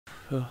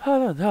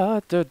Better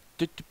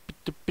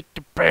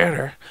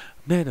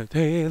than a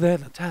day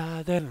than a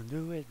tie that I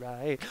do it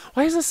right.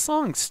 Why is this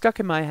song stuck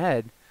in my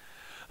head?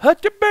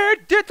 The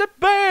bird did the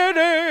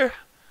better.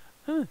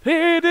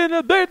 Hit in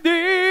a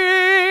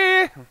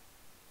birthday.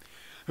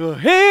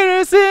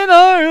 Haters in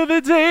all the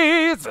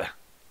days.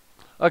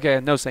 Okay,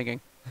 no singing.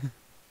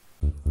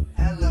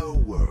 Hello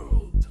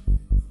world.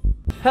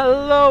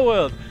 Hello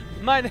world.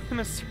 My name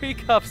is Three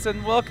Cups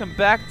and welcome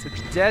back to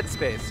Dead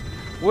Space.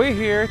 We're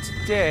here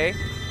today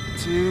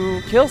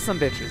to kill some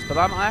bitches, but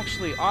I'm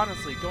actually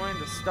honestly going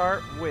to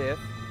start with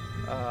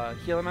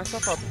healing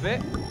myself up a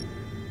bit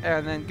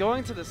and then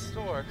going to the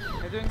store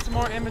and doing some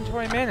more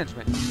inventory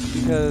management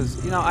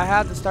because, you know, I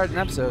had to start an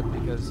episode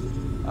because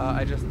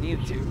I just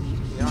needed to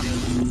be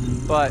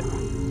honest. But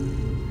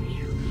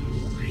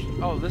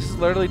oh, this is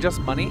literally just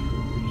money?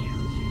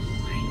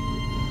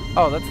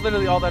 Oh, that's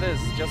literally all that is,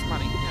 just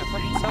money. Yeah,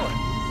 fucking sell it.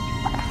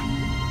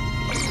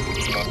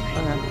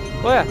 Okay.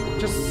 Well, yeah,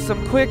 just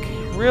some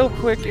real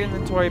quick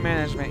inventory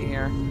management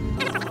here.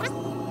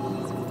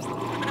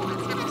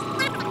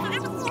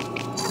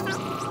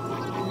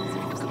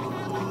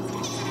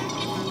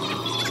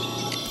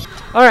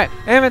 Alright,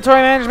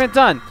 inventory management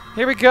done.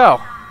 Here we go.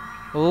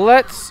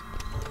 Let's...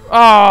 Oh,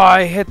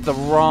 I hit the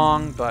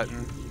wrong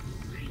button.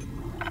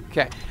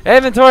 Okay,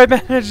 inventory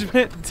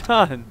management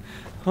done.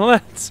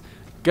 Let's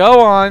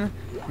go on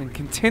and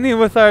continue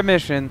with our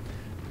mission.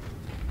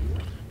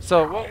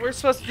 So, what we're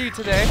supposed to do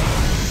today,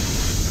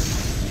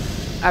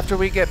 after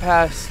we get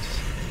past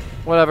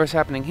whatever's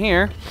happening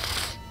here...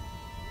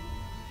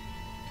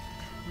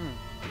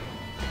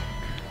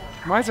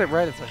 Why is it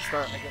red as I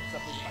start? I get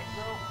something in my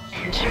throat.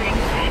 Entering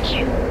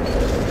vacuum.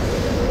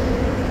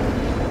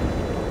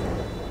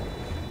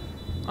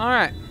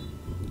 Alright.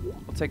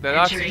 We'll take that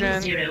Entering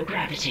oxygen. zero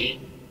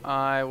gravity.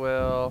 I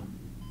will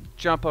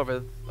jump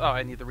over... Oh,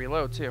 I need to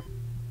reload too.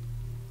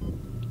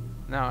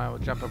 Now I will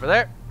jump over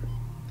there.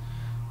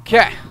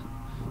 Okay.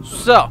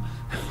 So,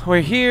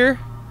 we're here.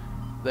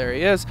 There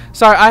he is.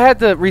 Sorry, I had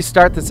to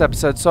restart this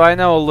episode, so I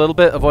know a little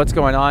bit of what's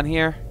going on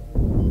here.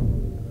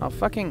 Oh,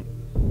 fucking...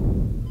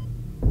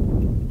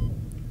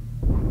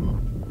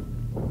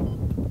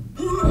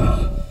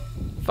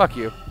 Fuck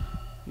you.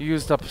 You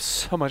used up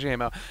so much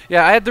ammo.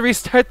 Yeah, I had to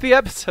restart the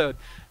episode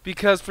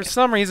because for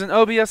some reason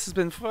OBS has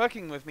been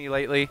fucking with me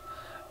lately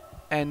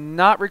and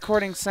not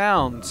recording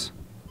sounds.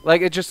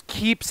 Like, it just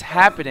keeps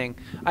happening.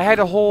 I had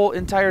a whole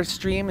entire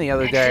stream the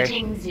other day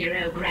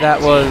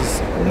that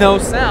was no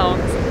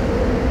sound,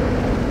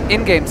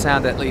 in-game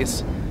sound at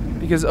least,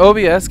 because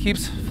OBS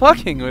keeps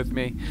fucking with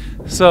me.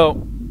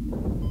 So,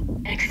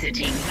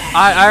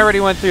 I already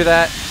went through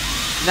that.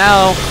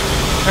 Now,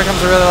 here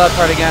comes a really loud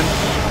part again.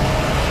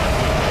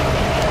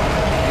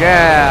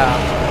 Yeah.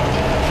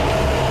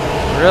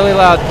 Really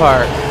loud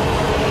part.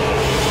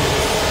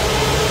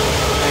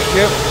 Thank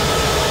you.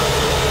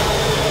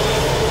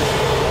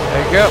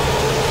 There you go.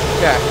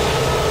 Okay.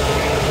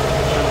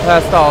 I'm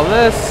past all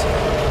this.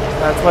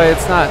 That's why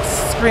it's not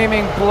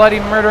screaming bloody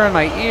murder in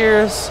my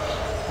ears.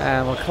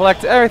 And we'll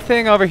collect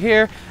everything over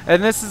here.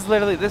 And this is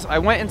literally this. I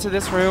went into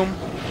this room,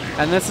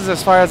 and this is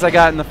as far as I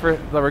got in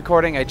the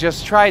recording I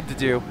just tried to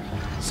do.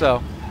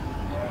 So,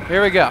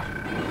 here we go.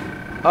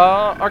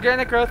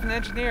 Organic growth and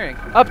engineering.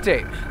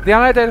 Update. The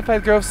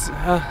unidentified growth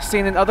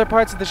seen in other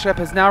parts of the ship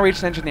has now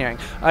reached engineering.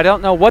 I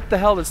don't know what the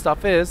hell this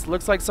stuff is.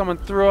 Looks like someone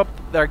threw up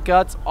their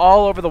guts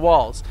all over the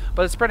walls.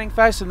 But it's spreading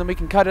faster than we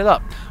can cut it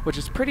up, which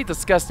is pretty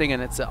disgusting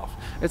in itself.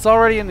 It's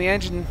already in the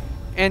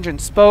engine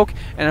spoke,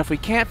 and if we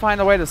can't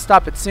find a way to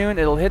stop it soon,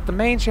 it'll hit the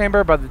main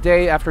chamber by the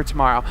day after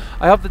tomorrow.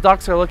 I hope the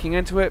docs are looking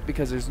into it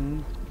because it's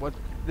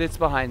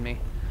behind me.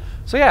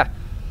 So yeah.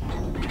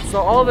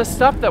 So all this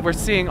stuff that we're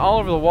seeing all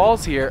over the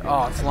walls here...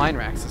 Oh, it's line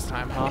racks this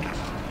time, huh?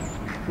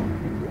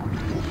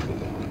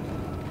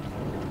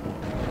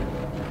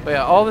 But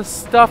yeah, all this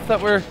stuff that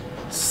we're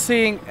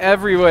seeing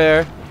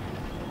everywhere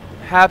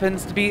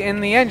happens to be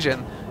in the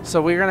engine.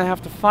 So we're going to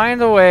have to find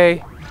a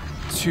way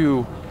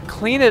to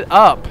clean it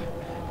up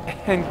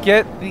and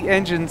get the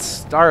engine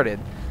started.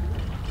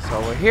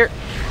 So we're here.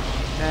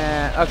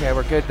 And okay,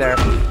 we're good there.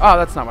 Oh,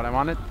 that's not what I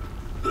wanted.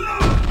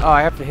 Oh,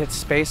 I have to hit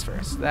space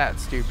first.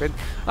 That's stupid.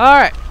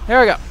 Alright, here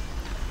we go.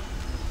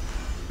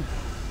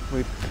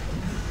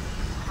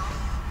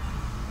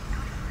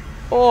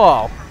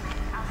 Oh.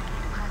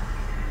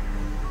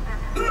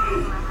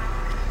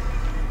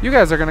 You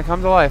guys are going to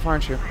come to life,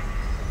 aren't you?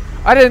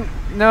 I didn't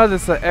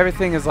notice that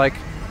everything is, like,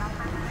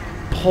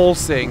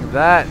 pulsing.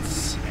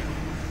 That's...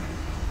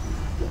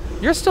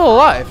 You're still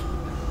alive.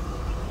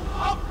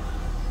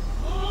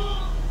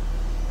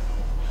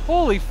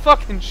 Holy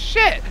fucking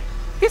shit!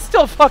 He's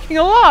still fucking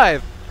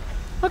alive!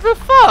 What the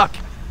fuck?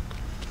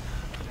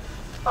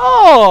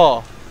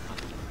 Oh!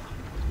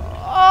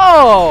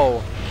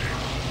 Oh!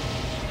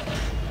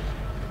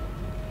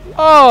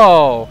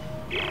 Oh!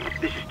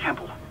 This is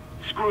Temple.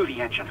 Screw the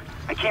engine.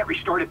 I can't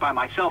restart it by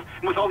myself,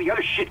 and with all the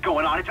other shit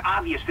going on, it's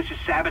obvious this is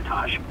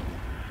sabotage.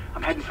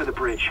 I'm heading for the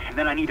bridge, and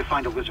then I need to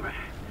find Elizabeth.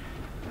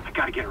 I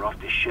gotta get her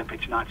off this ship.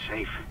 It's not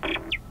safe.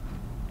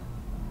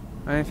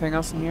 Anything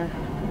else in here?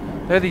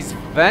 There are these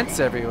vents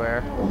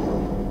everywhere.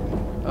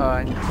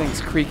 And things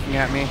creaking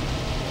at me.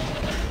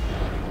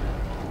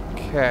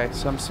 Okay,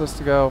 so I'm supposed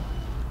to go...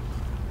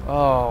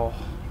 Oh.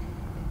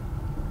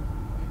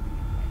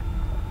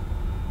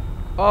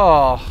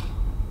 Oh.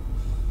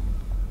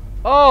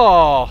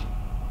 Oh!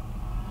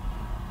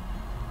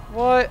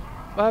 What?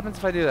 What happens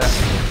if I do that?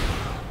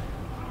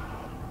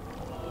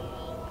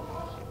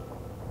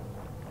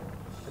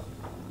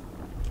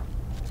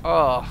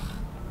 Oh.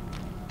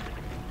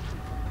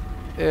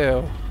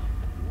 Ew.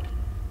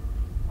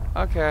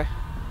 Okay.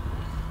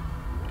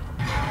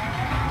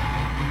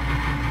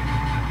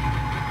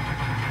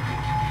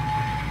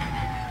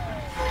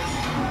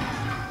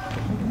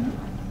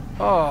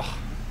 Oh.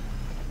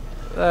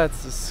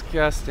 That's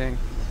disgusting.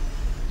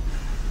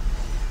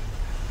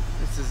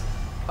 This is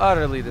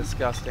utterly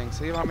disgusting.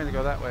 So you want me to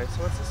go that way.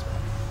 So what's this way?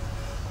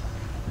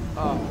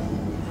 Oh.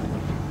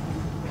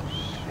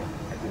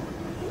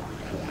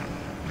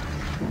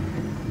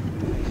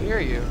 I hear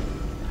you.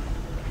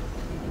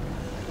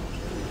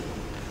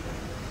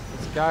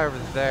 This guy over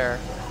there.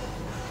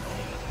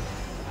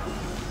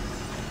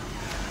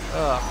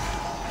 Ugh.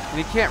 And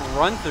you can't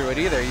run through it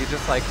either. You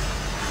just like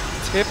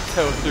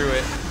tiptoe through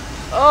it.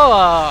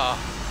 Oh.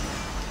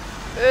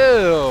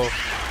 Ew.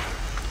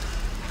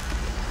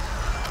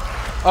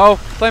 Oh,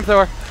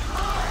 flamethrower.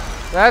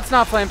 That's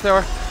not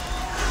flamethrower.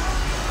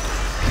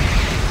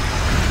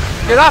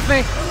 Get off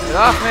me! Get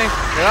off me!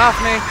 Get off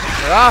me!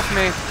 Get off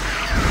me!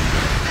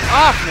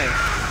 Off me!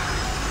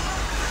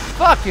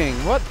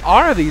 Fucking, what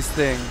are these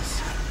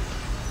things?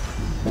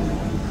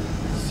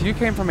 So you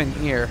came from in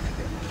here.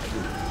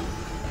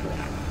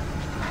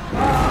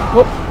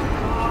 Whoop.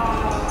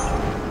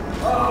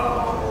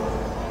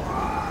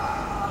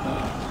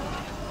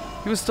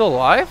 He was still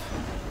alive?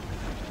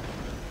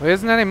 Well, he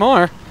isn't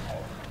anymore.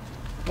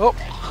 Oh.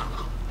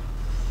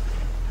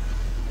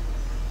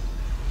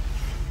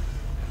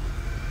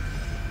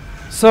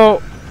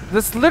 So,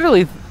 this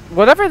literally,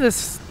 whatever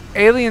this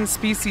alien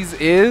species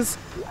is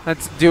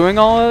that's doing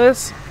all of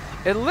this,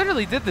 it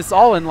literally did this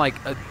all in like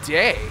a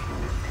day.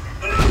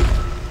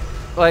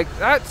 Like,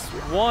 that's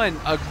one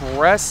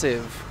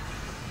aggressive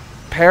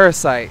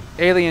parasite,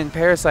 alien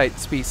parasite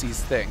species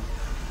thing.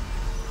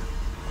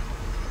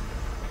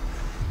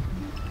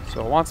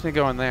 So it wants me to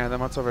go in there, then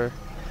what's over?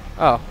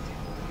 Oh,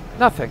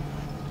 nothing.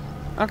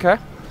 Okay.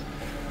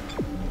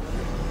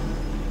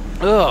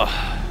 Ugh,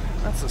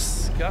 that's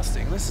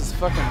disgusting. This is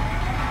fucking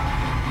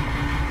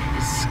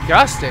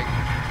disgusting.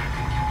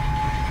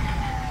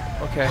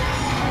 Okay.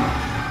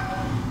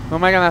 Who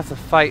am I gonna have to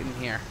fight in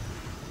here?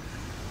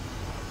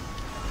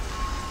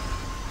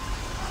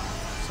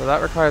 So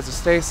that requires a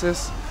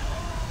stasis.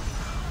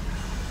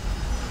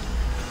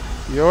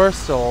 You're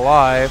still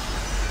alive.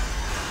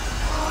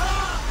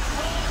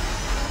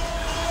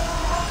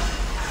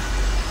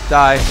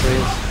 Die,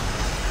 please.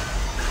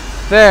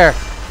 There.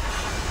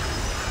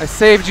 I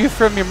saved you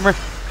from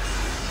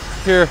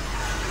your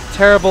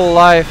terrible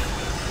life.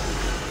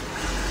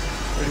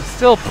 But he's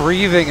still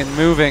breathing and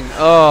moving.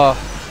 Oh.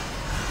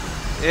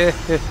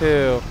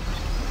 Ew.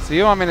 So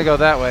you want me to go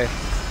that way?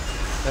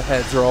 The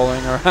head's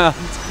rolling around.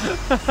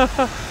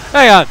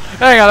 Hang on.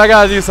 I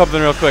gotta do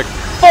something real quick.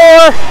 4!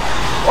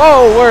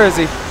 Whoa, where is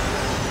he?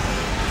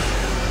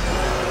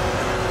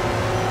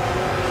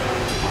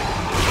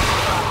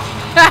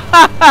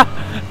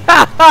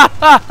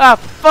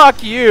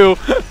 Fuck you.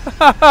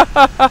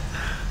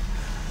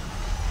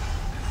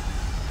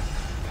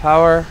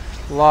 Power,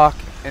 lock,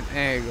 and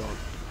angle.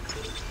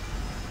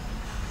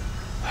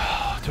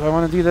 Do I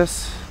want to do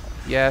this?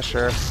 Yeah,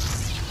 sure.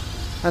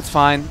 That's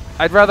fine.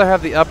 I'd rather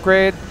have the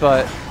upgrade,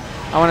 but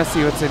I want to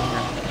see what's in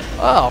here.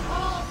 Oh,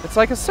 it's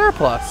like a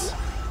surplus.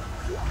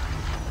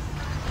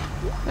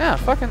 Yeah,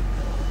 fucking...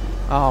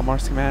 Oh, more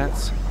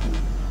schematics.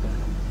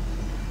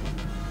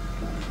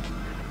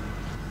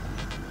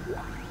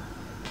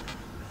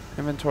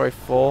 Inventory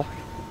full.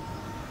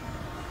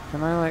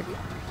 Can I like...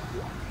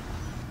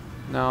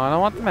 No, I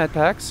don't want the med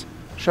packs.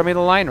 Show me the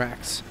line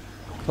racks.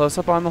 Close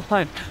up on the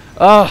line.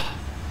 Ugh.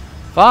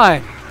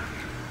 Fine.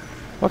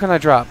 What can I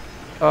drop?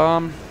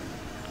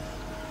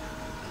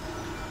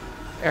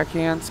 Air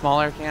can, small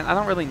air can. I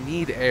don't really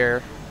need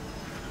air.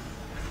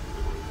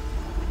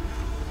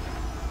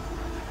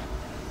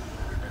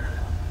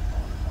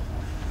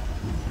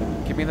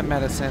 Give me the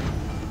medicine.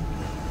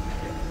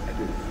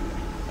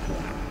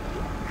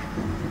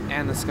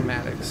 And the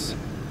schematics.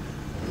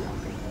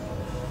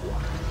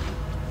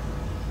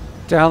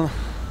 Down.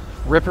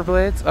 Ripper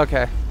blades?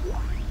 Okay.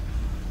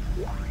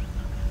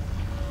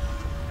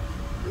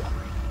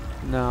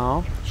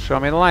 No. Show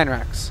me the line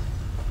racks.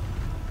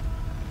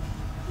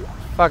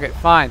 Fuck it.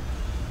 Fine.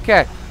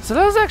 Okay. So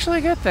that was actually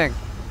a good thing.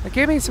 It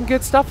gave me some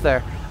good stuff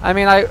there. I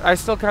mean, I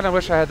still kind of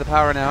wish I had the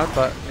power now,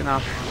 but, you know,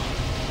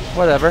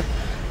 whatever.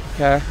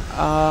 Okay.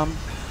 I'll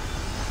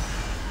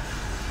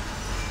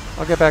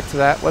get back to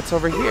that. What's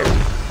over here?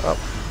 Oh.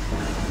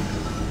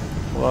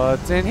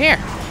 What's in here?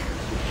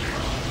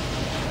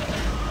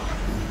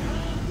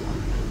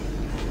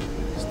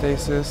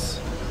 Stasis.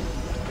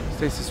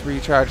 Stasis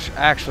recharge.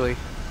 Actually,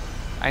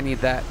 I need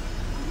that.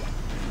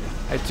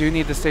 I do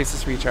need the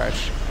stasis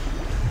recharge.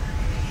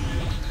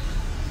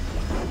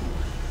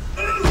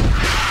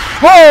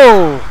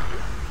 Whoa!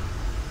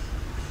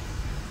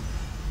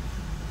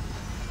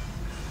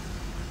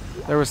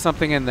 There was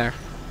something in there.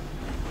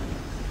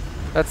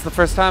 That's the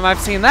first time I've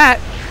seen that.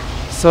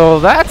 So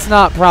that's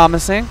not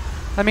promising.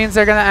 That means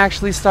they're gonna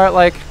actually start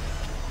like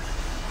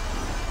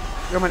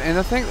going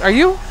into things. Are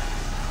you?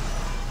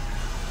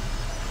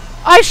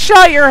 I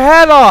shot your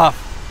head off!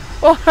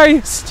 Why are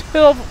you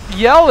still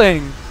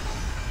yelling?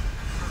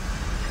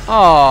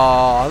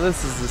 Oh,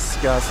 this is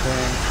disgusting.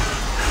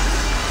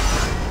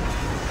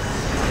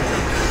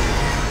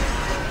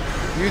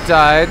 You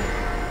died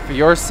for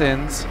your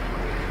sins.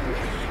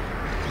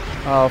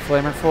 Oh,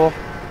 flamer full?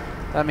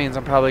 That means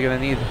I'm probably gonna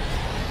need the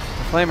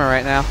flamer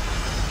right now.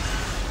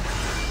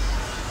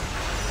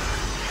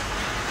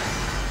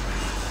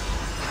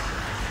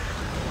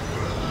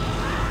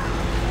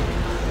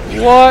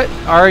 What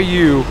are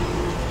you?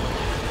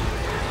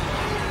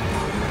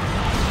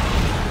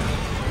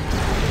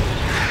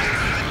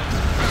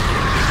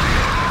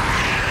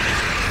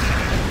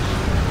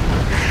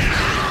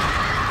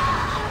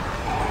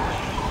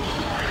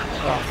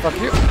 Oh, fuck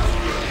you.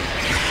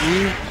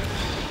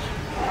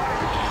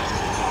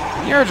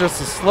 You're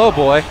just a slow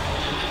boy,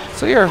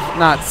 so you're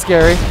not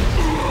scary.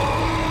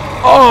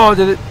 Oh,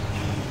 did it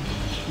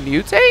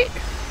mutate?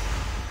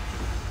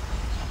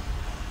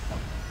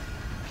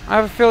 I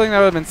have a feeling that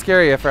would have been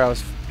scary if I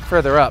was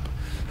further up.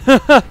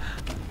 But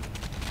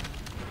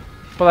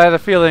I had a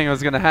feeling it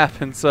was going to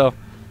happen, so.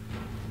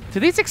 Do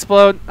these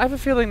explode? I have a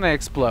feeling they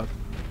explode.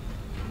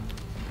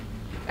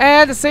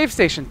 And a save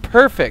station.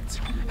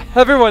 Perfect.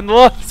 Everyone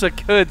loves a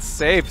good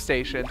save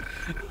station.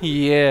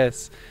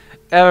 Yes.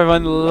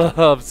 Everyone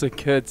loves a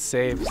good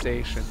save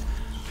station.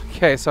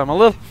 Okay, so I'm a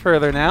little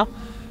further now.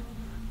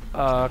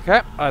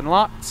 Okay,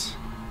 unlocked.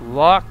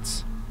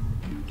 Locked.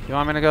 You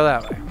want me to go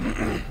that way?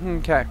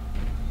 Okay.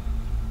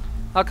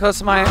 How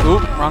close am I?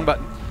 Oop, wrong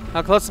button.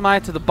 How close am I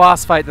to the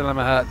boss fight that I'm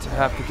going to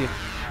have to do?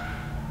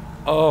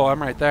 Oh,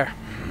 I'm right there.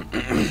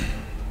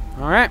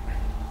 Alright.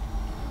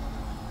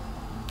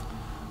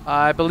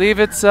 I believe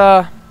it's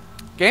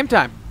game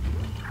time.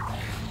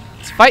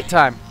 It's fight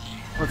time.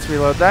 Let's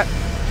reload that.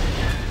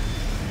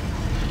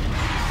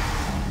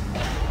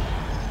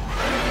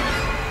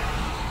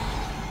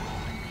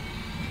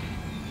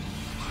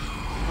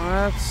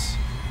 Let's...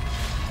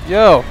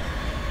 Yo!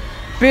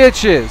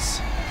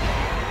 Bitches!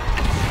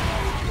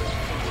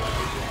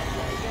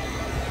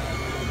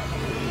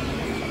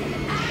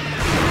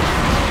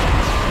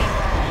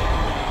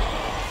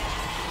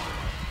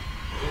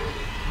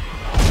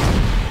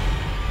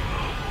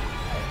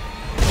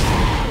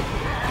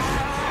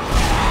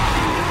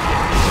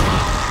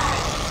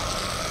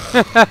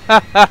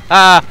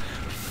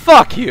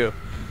 Fuck you.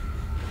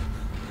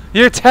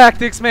 Your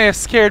tactics may have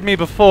scared me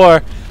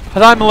before,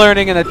 but I'm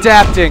learning and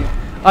adapting,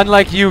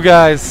 unlike you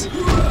guys.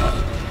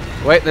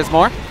 Wait, there's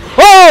more?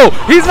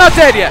 Oh! He's not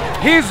dead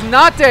yet! He's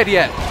not dead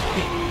yet!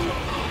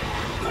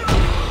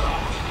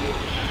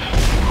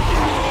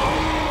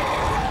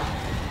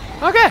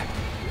 Okay.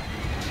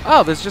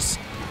 Oh, there's just...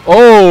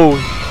 Oh!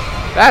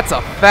 That's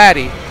a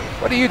fatty.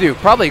 What do you do?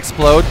 Probably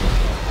explode.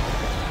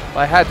 If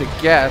I had to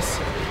guess.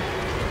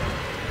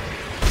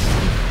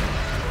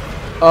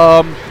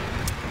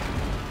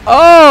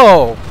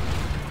 Oh!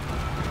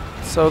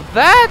 So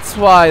that's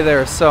why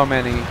there are so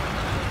many.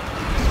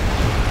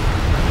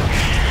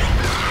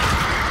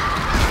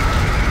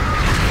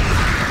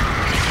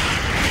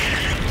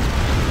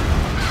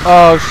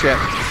 Oh, shit.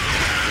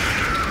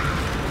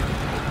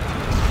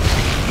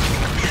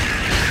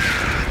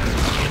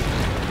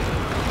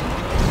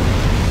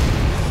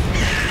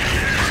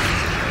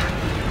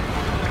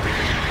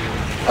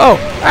 Oh,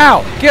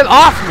 ow! Get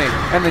off me!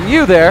 And then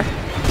you there.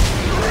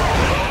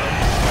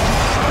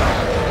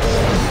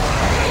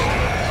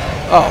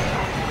 Oh.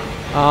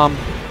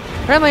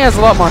 Apparently he has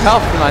a lot more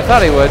health than I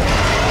thought he would.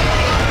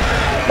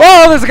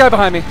 Oh, there's a guy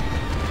behind me.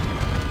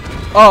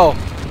 Oh.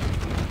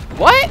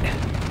 What?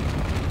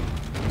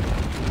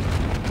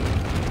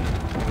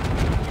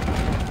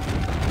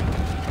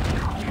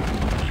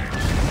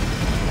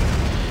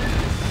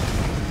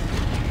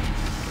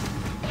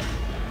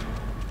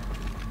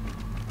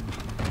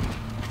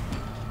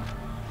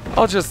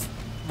 I'll just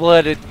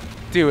let it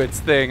do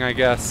its thing, I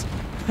guess.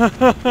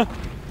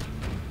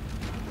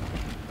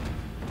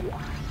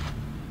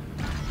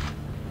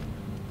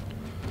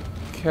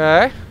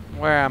 Okay,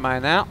 where am I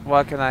now?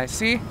 What can I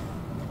see?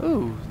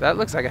 Ooh, that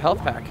looks like a health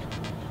pack.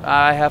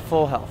 I have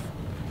full health.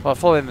 Well,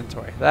 full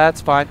inventory.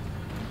 That's fine.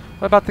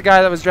 What about the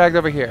guy that was dragged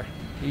over here?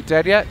 You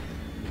dead yet?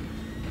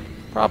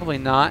 Probably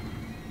not.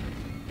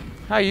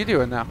 How you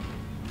doing now?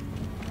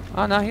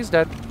 Oh, no, he's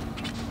dead.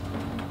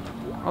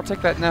 I'll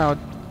take that node.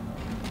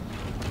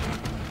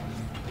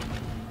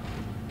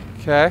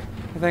 Okay,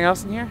 anything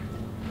else in here?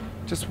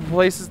 Just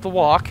places to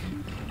walk.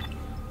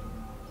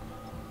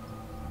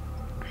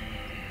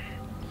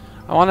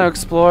 I want to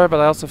explore, but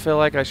I also feel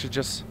like I should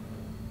just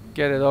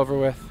get it over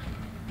with.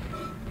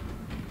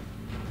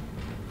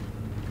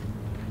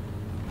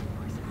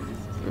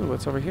 Ooh,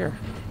 what's over here?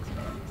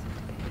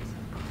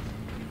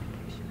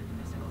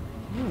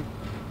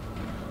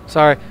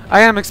 Sorry,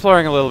 I am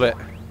exploring a little bit.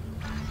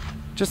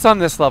 Just on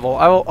this level.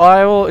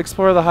 I will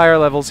explore the higher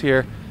levels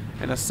here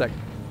in a sec.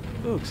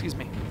 Ooh, excuse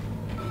me.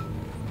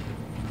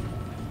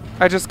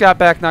 I just got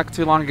back not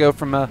too long ago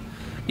from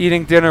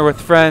eating dinner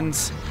with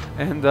friends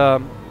and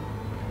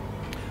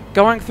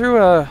going through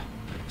a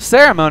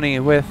ceremony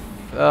with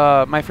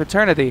my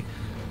fraternity.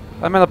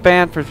 I'm in a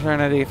band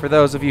fraternity, for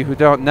those of you who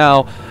don't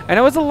know, and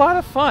it was a lot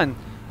of fun.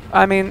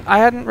 I mean, I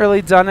hadn't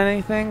really done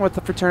anything with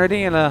the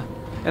fraternity in a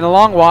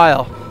long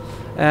while,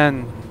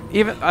 and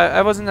even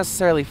I wasn't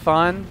necessarily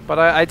fun, but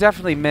I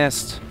definitely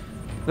missed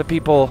the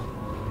people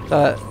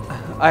that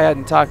I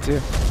hadn't talked to.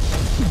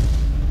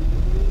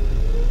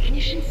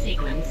 Ignition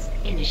sequence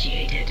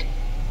initiated.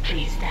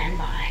 Please stand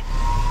by.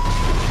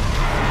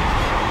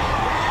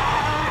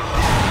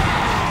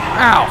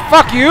 Ow!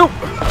 Fuck you!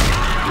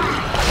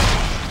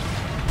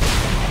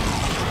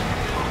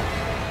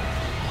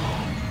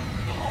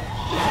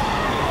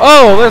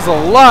 Oh, there's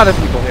a lot of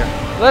people here.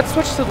 Let's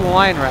switch to the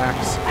line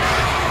racks.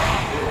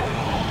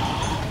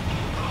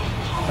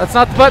 That's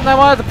not the button I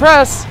wanted to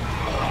press.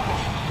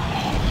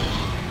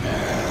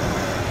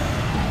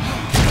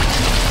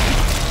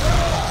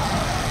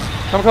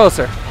 Come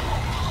closer.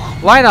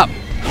 Line up.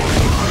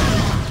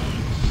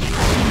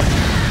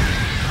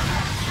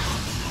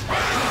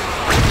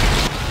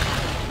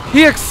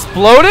 He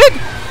exploded?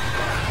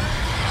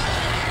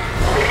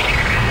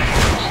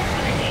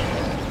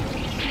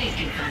 Please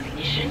confirm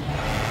ignition.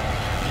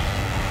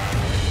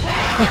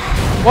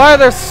 Why are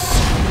there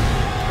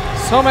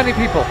so many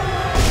people?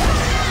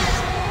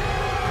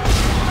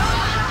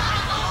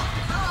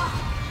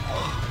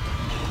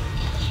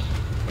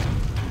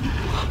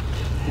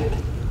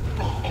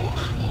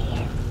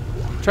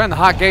 Trying to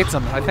hot gates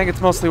them. I think it's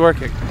mostly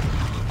working.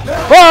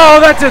 Oh,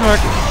 that didn't work.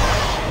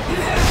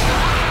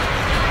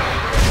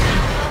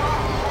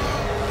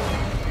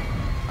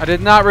 I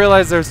did not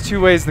realize there's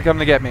two ways to come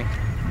to get me.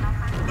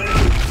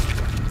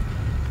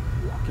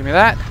 Give me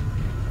that.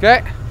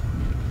 Okay.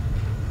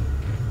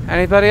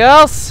 Anybody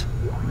else?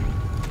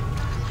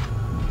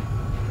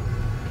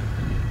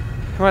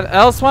 Anyone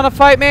else want to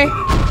fight me?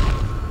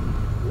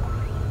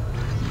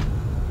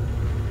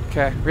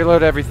 Okay,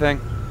 reload everything.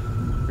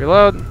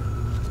 Reload.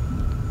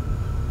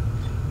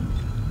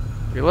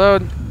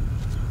 Reload.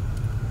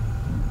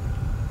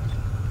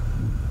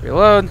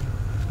 Reload.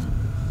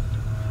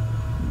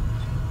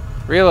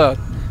 Reload.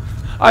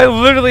 I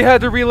literally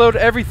had to reload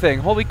everything.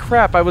 Holy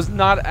crap, I was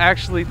not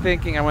actually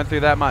thinking I went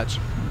through that much.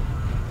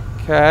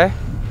 Okay.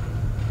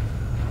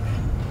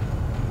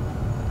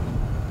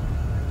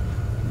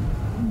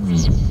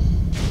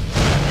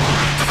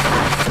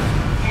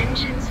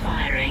 Engines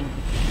firing.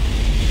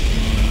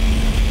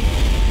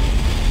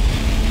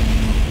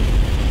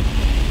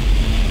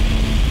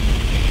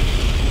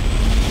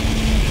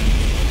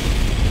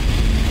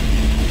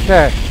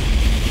 Okay.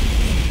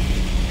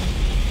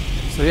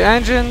 So the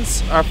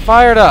engines are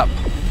fired up.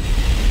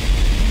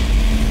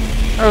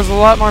 There was a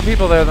lot more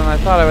people there than I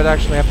thought I would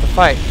actually have to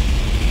fight.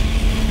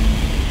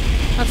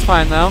 That's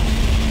fine though.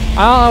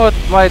 I don't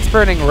know why it's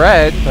burning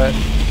red, but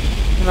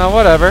you know,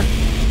 whatever.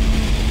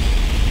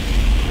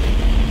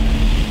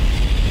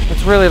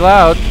 It's really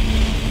loud,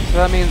 so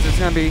that means it's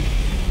gonna be.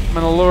 I'm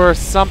gonna lure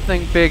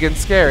something big and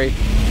scary.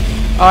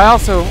 Oh, I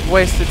also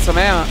wasted some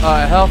ammo,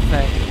 health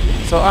thing,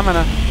 so I'm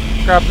gonna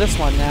grab this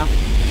one now.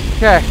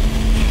 Okay.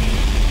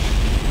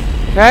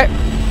 Okay.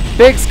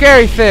 Big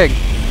scary thing.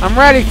 I'm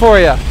ready for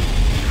you.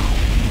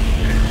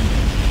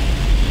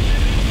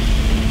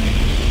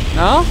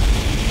 No?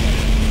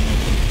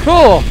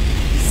 Cool.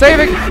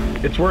 Saving.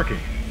 It's working.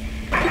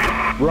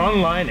 We're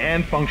online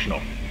and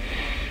functional.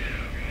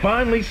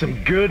 Finally,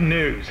 some good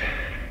news.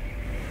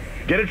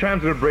 Get a tram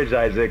to the bridge,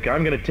 Isaac.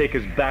 I'm gonna take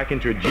us back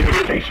into a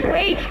geostation.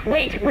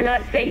 Wait, we're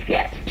not safe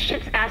yet.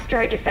 Ship's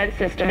asteroid defense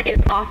system is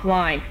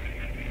offline.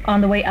 On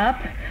the way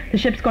up, the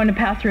ship's going to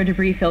pass through a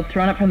debris field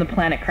thrown up from the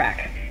planet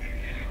crack.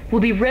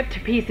 We'll be ripped to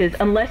pieces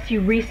unless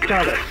you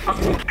restart it.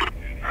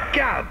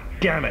 God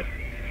damn it.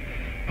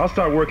 I'll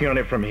start working on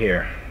it from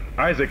here.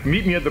 Isaac,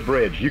 meet me at the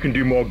bridge. You can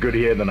do more good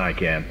here than I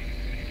can.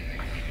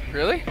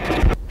 Really?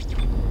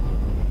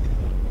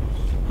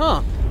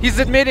 Huh. He's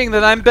admitting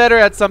that I'm better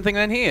at something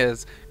than he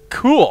is.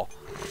 Cool.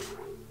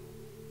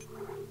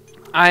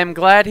 I am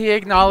glad he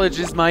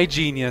acknowledges my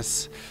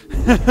genius.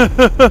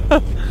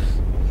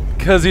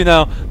 Because, you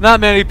know, not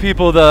many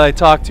people that I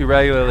talk to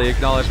regularly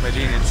acknowledge my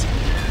genius.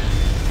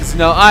 Because, you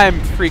know,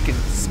 I'm freaking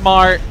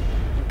smart,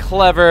 and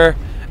clever,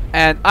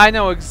 and I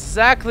know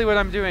exactly what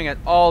I'm doing at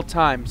all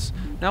times.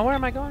 Now, where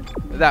am I going?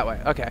 That way.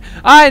 Okay.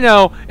 I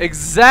know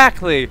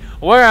exactly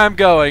where I'm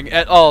going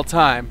at all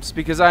times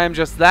because I am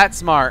just that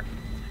smart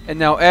and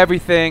know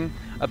everything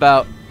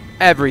about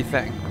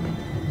everything.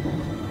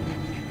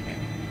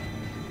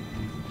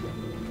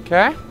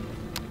 Okay?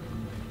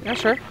 Yeah,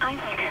 sure.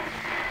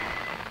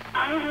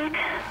 Isaac,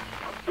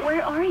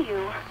 where are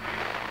you?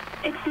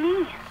 It's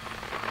me,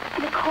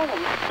 Nicole.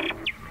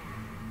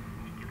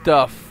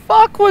 The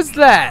fuck was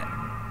that?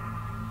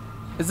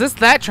 Is this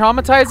that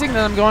traumatizing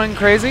that I'm going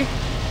crazy?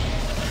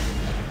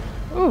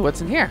 Ooh,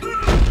 what's in here?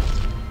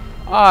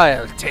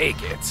 I'll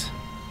take it.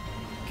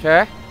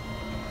 Okay.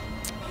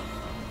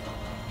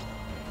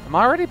 I'm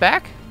already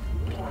back?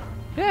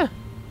 Yeah,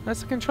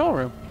 that's the control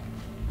room.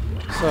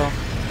 So,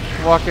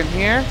 walk in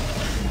here.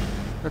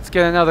 Let's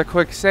get another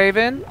quick save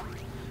in.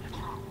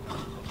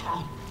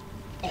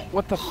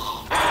 What the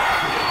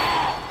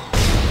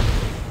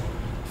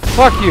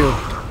fuck you.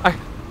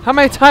 How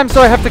many times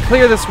do I have to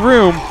clear this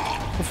room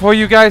before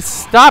you guys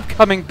stop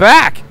coming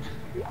back?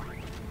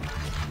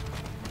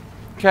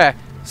 Okay,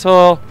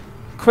 so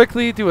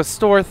quickly do a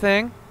store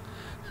thing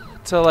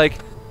to like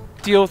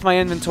deal with my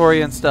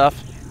inventory and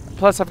stuff.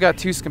 Plus I've got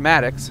 2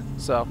 schematics,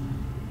 so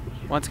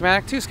 1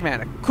 schematic, 2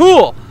 schematic.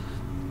 Cool!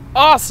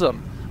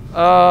 Awesome!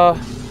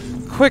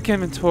 Quick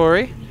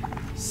inventory.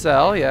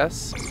 Sell,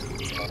 yes.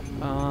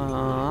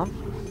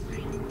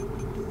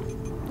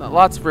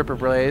 Lots of ripper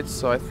blades,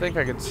 so I think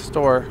I could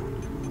store.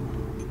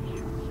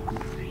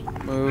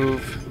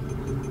 Move.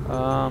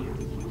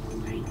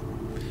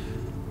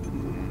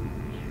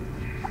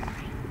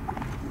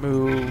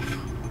 Move.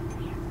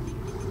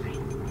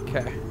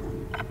 Okay.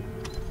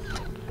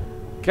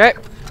 Okay.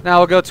 Now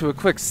we'll go to a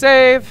quick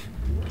save.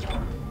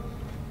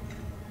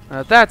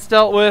 That's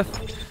dealt with.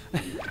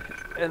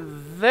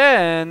 And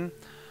then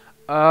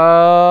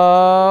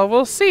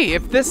we'll see.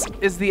 If this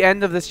is the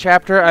end of this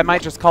chapter, I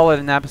might just call it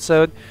an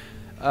episode.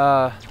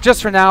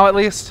 Just for now, at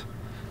least.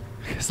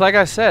 Because like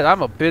I said,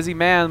 I'm a busy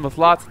man with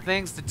lots of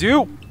things to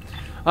do.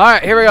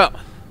 Alright, here we go.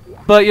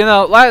 But, you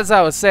know, as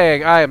I was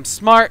saying, I am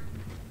smart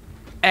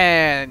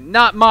and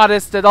not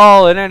modest at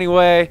all in any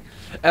way.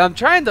 And I'm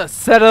trying to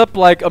set up,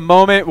 like, a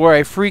moment where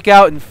I freak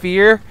out in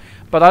fear.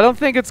 But I don't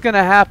think it's going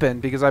to happen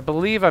because I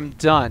believe I'm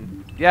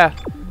done. Yeah,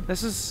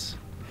 this is...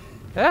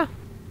 Yeah,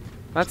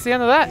 that's the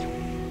end of that.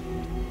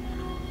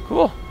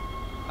 Cool.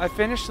 I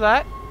finished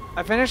that.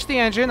 I finished the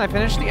engine. I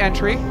finished the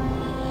entry.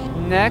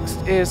 Next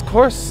is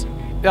course...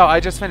 Oh,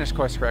 I just finished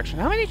course correction.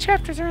 How many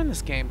chapters are in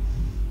this game?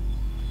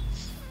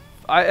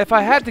 If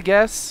I had to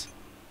guess...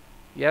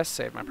 Yes,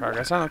 save my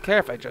progress. I don't care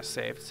if I just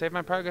saved. Save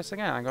my progress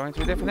again. I'm going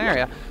to a different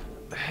area.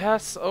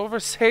 Yes,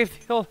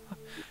 oversave the old...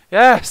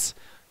 Yes!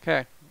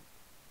 Okay.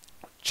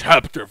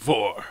 Chapter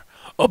 4.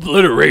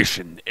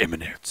 Obliteration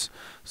imminent.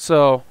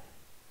 So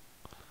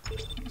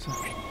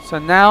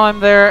now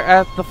I'm there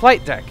at the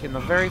flight deck in the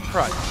very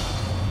front.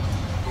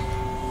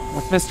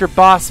 With Mr.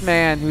 Boss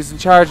Man, who's in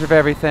charge of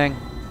everything.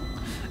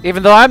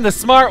 Even though I'm the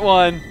smart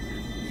one.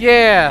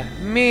 Yeah,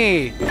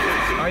 me.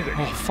 Isaac,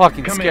 oh,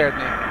 fucking scared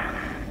me.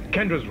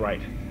 Kendra's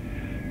right.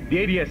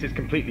 The ADS is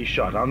completely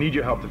shut. I'll need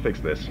your help to fix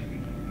this.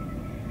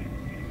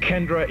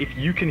 Kendra, if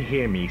you can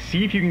hear me,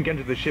 see if you can get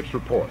into the ship's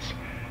reports.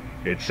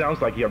 It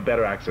sounds like you have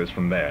better access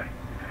from there.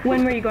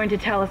 When were you going to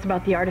tell us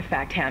about the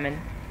artifact, Hammond?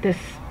 This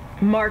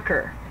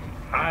marker?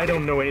 I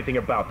don't know anything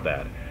about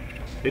that.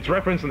 It's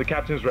referenced in the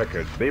captain's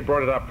records. They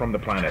brought it up from the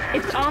planet.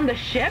 It's on the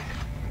ship?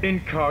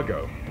 In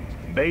cargo.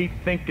 They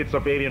think it's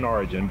of alien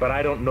origin, but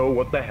I don't know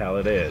what the hell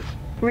it is.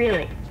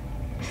 Really?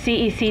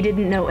 CEC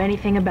didn't know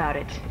anything about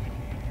it.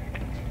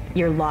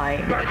 You're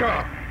lying. Back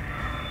up!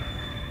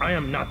 I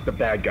am not the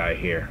bad guy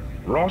here.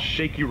 Raw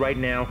shaky right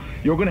now.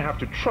 You're gonna have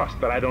to trust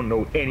that I don't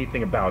know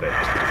anything about it.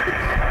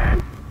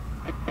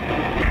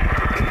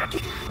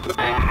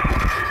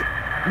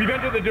 We've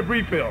entered the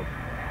debris field.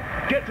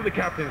 Get to the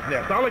captain's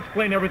nest. I'll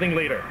explain everything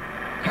later.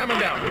 Hammer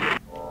down.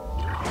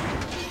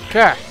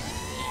 Okay.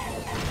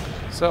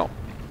 So,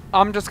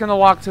 I'm just gonna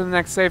walk to the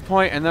next save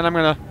point, and then I'm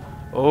gonna...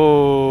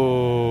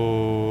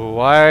 Oh,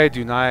 why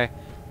do I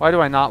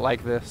not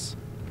like this?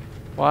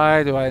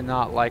 Why do I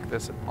not like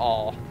this at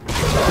all?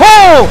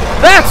 Whoa!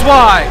 That's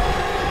why!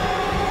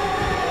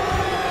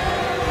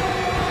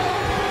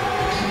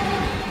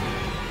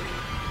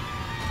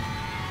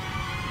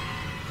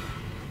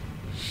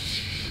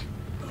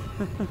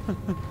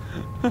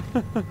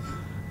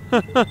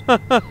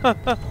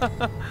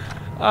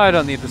 I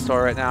don't need the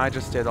store right now. I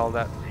just did all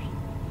that.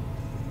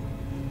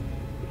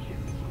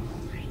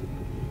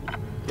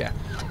 Yeah.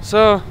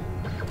 So,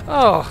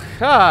 oh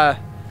god,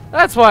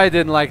 that's why I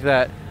didn't like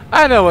that.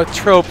 I know a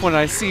trope when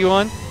I see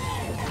one.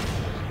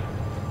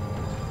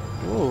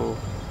 Ooh.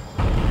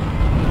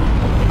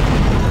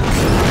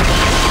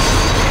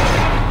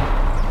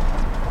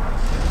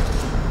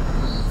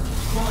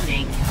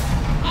 Warning.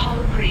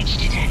 Hull breach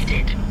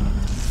detected.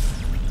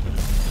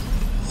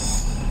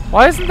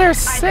 Why isn't there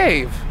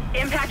save?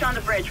 Impact on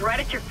the bridge, right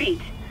at your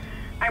feet.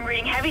 I'm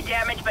reading heavy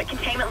damage, but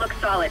containment looks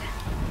solid.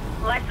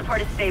 Life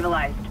support is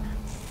stabilized.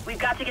 We've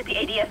got to get the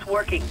ADS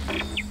working.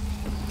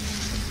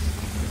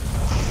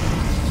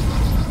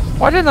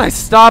 Why didn't I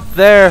stop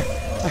there?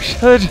 I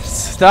should have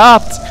just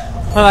stopped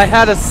when I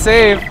had a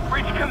save.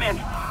 Bridge, come in.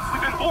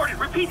 We've been boarded.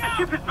 Repeat, the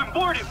ship has been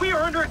boarded. We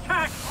are under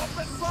attack.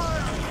 Open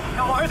fire.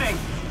 How are they?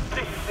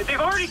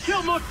 They've already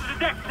killed most of the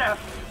deck staff.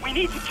 We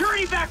need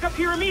security back up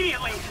here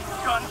immediately.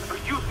 Guns are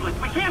useless.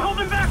 We can't hold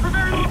them back for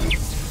very long.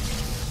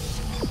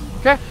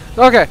 Okay.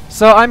 Okay.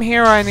 So I'm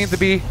here where I need to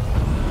be.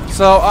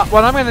 So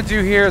what I'm gonna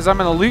do here is I'm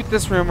gonna loot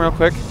this room real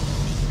quick.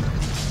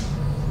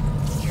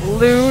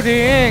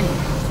 Looting.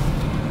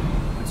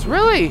 It's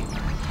really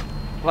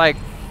like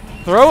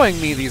throwing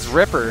me these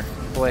ripper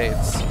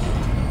blades.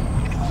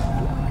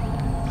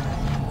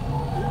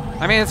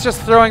 I mean, it's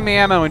just throwing me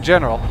ammo in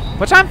general,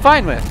 which I'm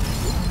fine with.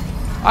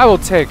 I will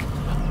take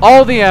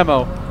all the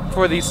ammo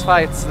for these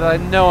fights that I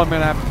know I'm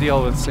going to have to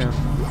deal with soon.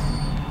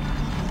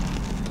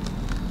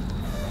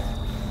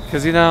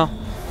 Because, you know,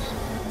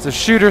 it's a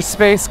shooter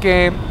space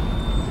game.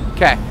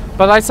 Okay,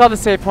 but I saw the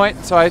save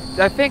point, so I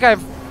think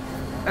I've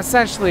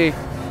essentially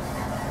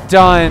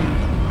done...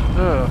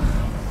 Ugh.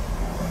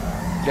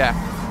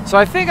 Yeah, so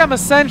I think I'm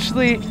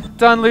essentially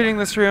done looting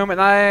this room, and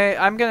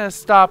I'm going to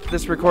stop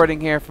this recording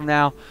here from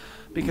now.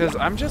 Because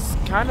I'm just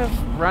kind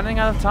of running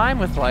out of time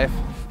with life.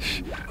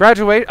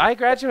 I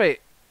graduate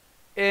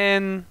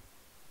in,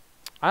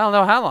 I don't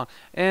know how long.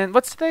 And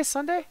what's today,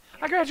 Sunday?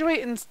 I graduate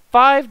in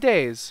 5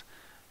 days.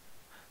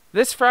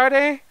 This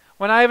Friday,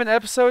 when I have an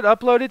episode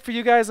uploaded for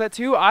you guys at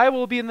 2, I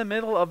will be in the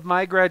middle of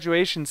my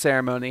graduation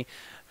ceremony.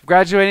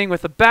 Graduating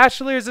with a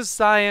Bachelor's of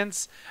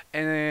Science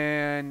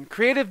in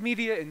Creative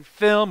Media and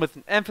Film with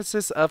an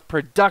emphasis of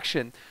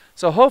production.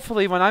 So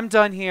hopefully when I'm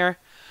done here,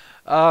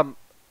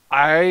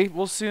 I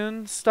will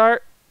soon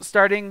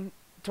starting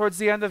towards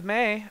the end of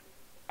May,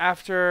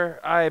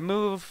 after I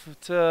move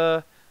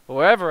to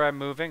wherever I'm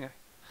moving.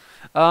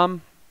 I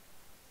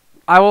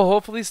will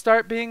hopefully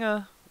start being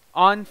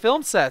on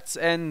film sets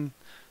and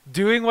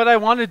doing what I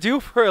want to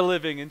do for a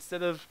living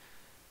instead of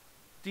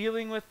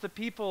dealing with the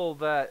people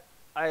that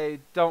I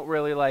don't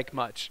really like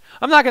much.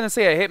 I'm not going to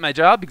say I hate my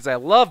job because I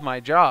love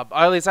my job. Or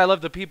at least I love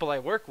the people I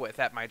work with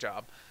at my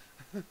job.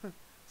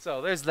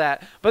 So there's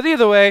that. But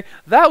either way,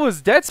 that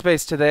was Dead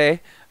Space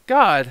today.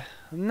 God,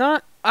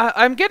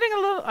 I'm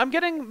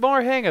getting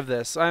more hang of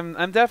this.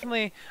 I'm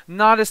definitely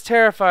not as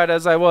terrified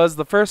as I was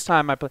the first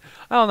time I played.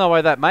 I don't know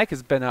why that mic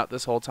has been out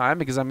this whole time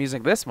because I'm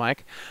using this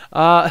mic.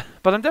 But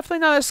I'm definitely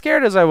not as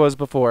scared as I was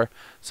before.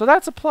 So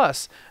that's a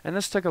plus. And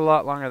this took a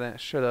lot longer than it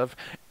should have.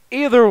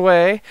 Either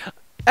way,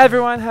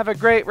 everyone have a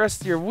great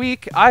rest of your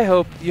week. I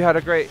hope you had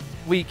a great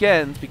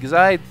weekend because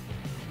I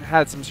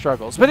had some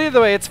struggles. But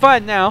either way, it's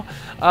fine now.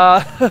 I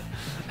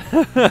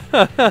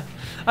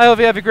hope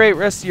you have a great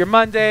rest of your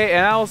Monday,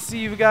 and I'll see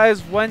you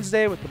guys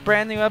Wednesday with a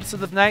brand new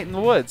episode of Night in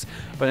the Woods.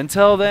 But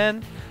until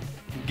then,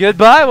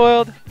 goodbye,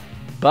 world.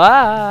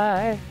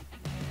 Bye.